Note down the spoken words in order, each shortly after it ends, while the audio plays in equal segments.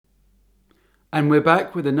And we're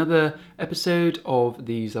back with another episode of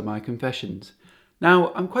These Are My Confessions.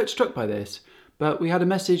 Now, I'm quite struck by this, but we had a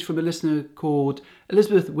message from a listener called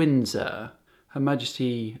Elizabeth Windsor, Her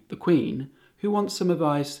Majesty the Queen, who wants some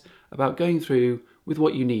advice about going through with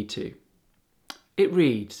what you need to. It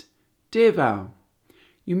reads, Dear Val,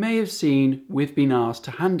 you may have seen we've been asked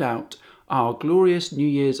to hand out our glorious New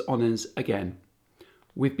Year's honours again.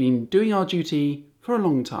 We've been doing our duty for a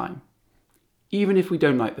long time, even if we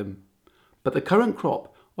don't like them. But the current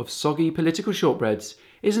crop of soggy political shortbreads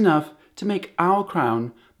is enough to make our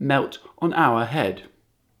crown melt on our head.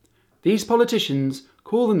 These politicians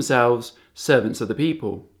call themselves servants of the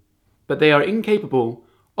people, but they are incapable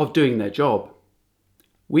of doing their job.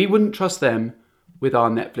 We wouldn't trust them with our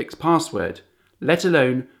Netflix password, let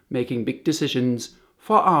alone making big decisions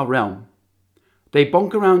for our realm. They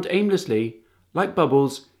bonk around aimlessly like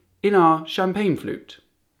bubbles in our champagne flute.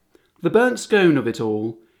 The burnt scone of it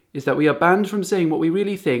all is that we are banned from saying what we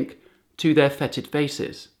really think to their fetid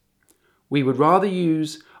faces. We would rather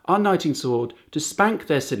use our knighting sword to spank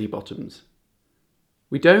their silly bottoms.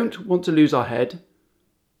 We don't want to lose our head,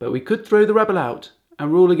 but we could throw the rabble out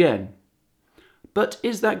and rule again. But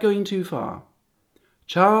is that going too far?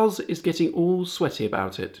 Charles is getting all sweaty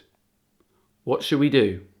about it. What should we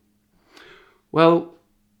do? Well,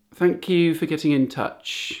 thank you for getting in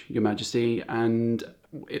touch, Your Majesty, and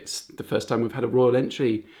it's the first time we've had a royal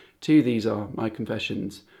entry to These Are My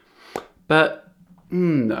Confessions. But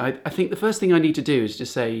I think the first thing I need to do is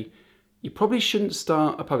just say, you probably shouldn't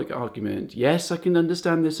start a public argument. Yes, I can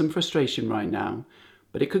understand there's some frustration right now,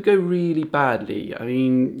 but it could go really badly. I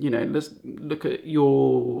mean, let's look at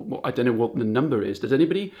I don't know what the number is. Does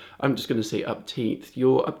anybody? I'm just going to say upteenth.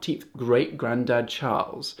 Your upteenth great-granddad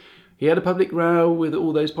Charles. He had a public row with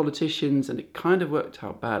all those politicians and it kind of worked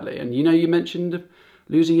out badly. And you mentioned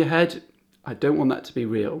losing your head. I don't want that to be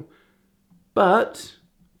real. But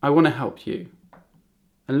I want to help you.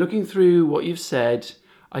 And looking through what you've said,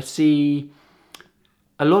 I see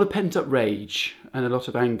a lot of pent-up rage and a lot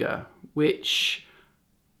of anger, which,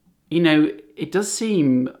 it does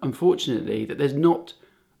seem, unfortunately, that there's not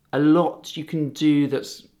a lot you can do that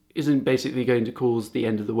isn't basically going to cause the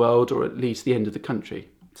end of the world, or at least the end of the country.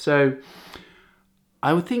 So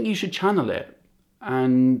I would think you should channel it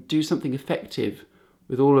and do something effective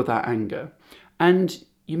with all of that anger. And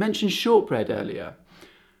you mentioned shortbread earlier.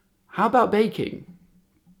 How about baking?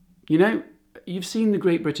 You've seen the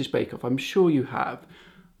Great British Bake Off. I'm sure you have.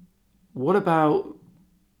 What about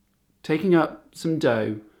taking up some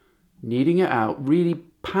dough, kneading it out, really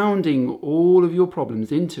pounding all of your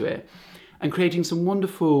problems into it, and creating some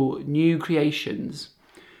wonderful new creations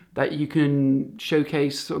that you can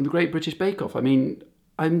showcase on the Great British Bake Off? I mean,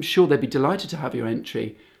 I'm sure they'd be delighted to have your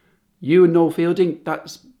entry. You and Noel Fielding,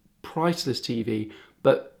 that's priceless TV.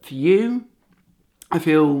 But for you, I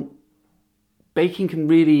feel baking can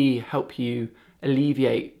really help you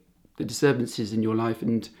alleviate the disturbances in your life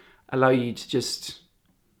and allow you to just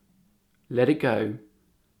let it go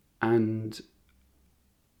and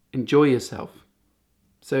enjoy yourself.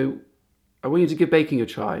 So I want you to give baking a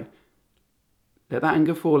try. Let that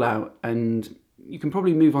anger fall out and you can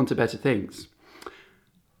probably move on to better things.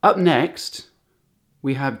 Up next,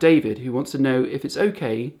 we have David, who wants to know if it's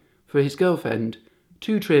okay for his girlfriend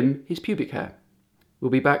to trim his pubic hair. We'll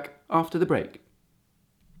be back after the break.